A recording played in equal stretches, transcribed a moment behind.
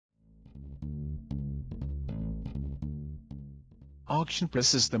Auction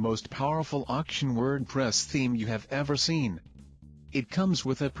WordPress is the most powerful Auction WordPress theme you have ever seen. It comes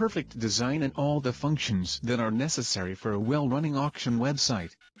with a perfect design and all the functions that are necessary for a well-running auction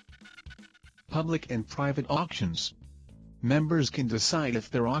website. Public and private auctions. Members can decide if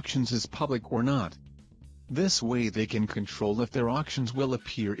their auctions is public or not. This way they can control if their auctions will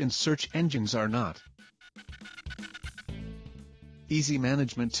appear in search engines or not. Easy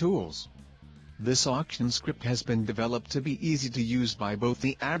management tools. This auction script has been developed to be easy to use by both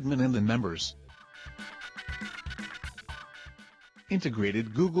the admin and the members.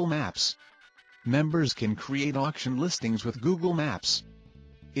 Integrated Google Maps. Members can create auction listings with Google Maps.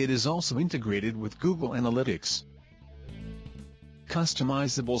 It is also integrated with Google Analytics.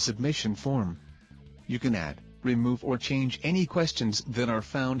 Customizable submission form. You can add, remove or change any questions that are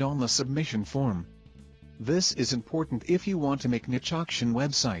found on the submission form. This is important if you want to make niche auction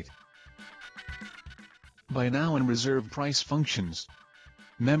website. Buy now and reserve price functions.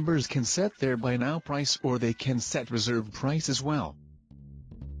 Members can set their buy now price or they can set reserve price as well.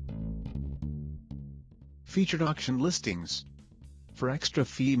 Featured auction listings. For extra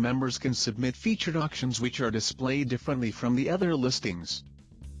fee, members can submit featured auctions which are displayed differently from the other listings.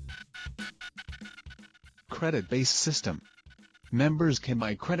 Credit-based system. Members can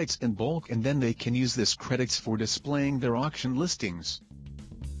buy credits in bulk and then they can use this credits for displaying their auction listings.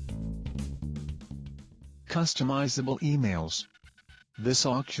 Customizable emails. This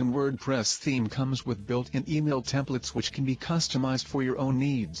Auction WordPress theme comes with built-in email templates which can be customized for your own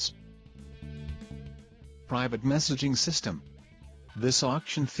needs. Private messaging system. This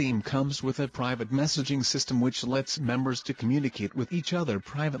auction theme comes with a private messaging system which lets members to communicate with each other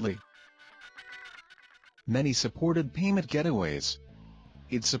privately. Many supported payment getaways.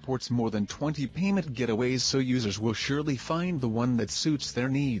 It supports more than 20 payment getaways, so users will surely find the one that suits their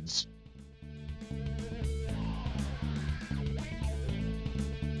needs.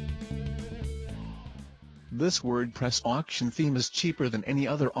 This WordPress auction theme is cheaper than any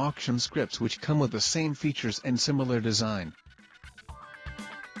other auction scripts which come with the same features and similar design.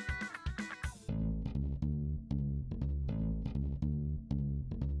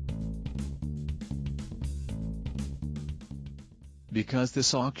 Because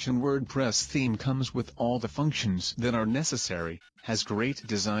this Auction WordPress theme comes with all the functions that are necessary, has great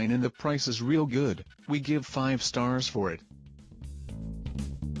design and the price is real good, we give 5 stars for it.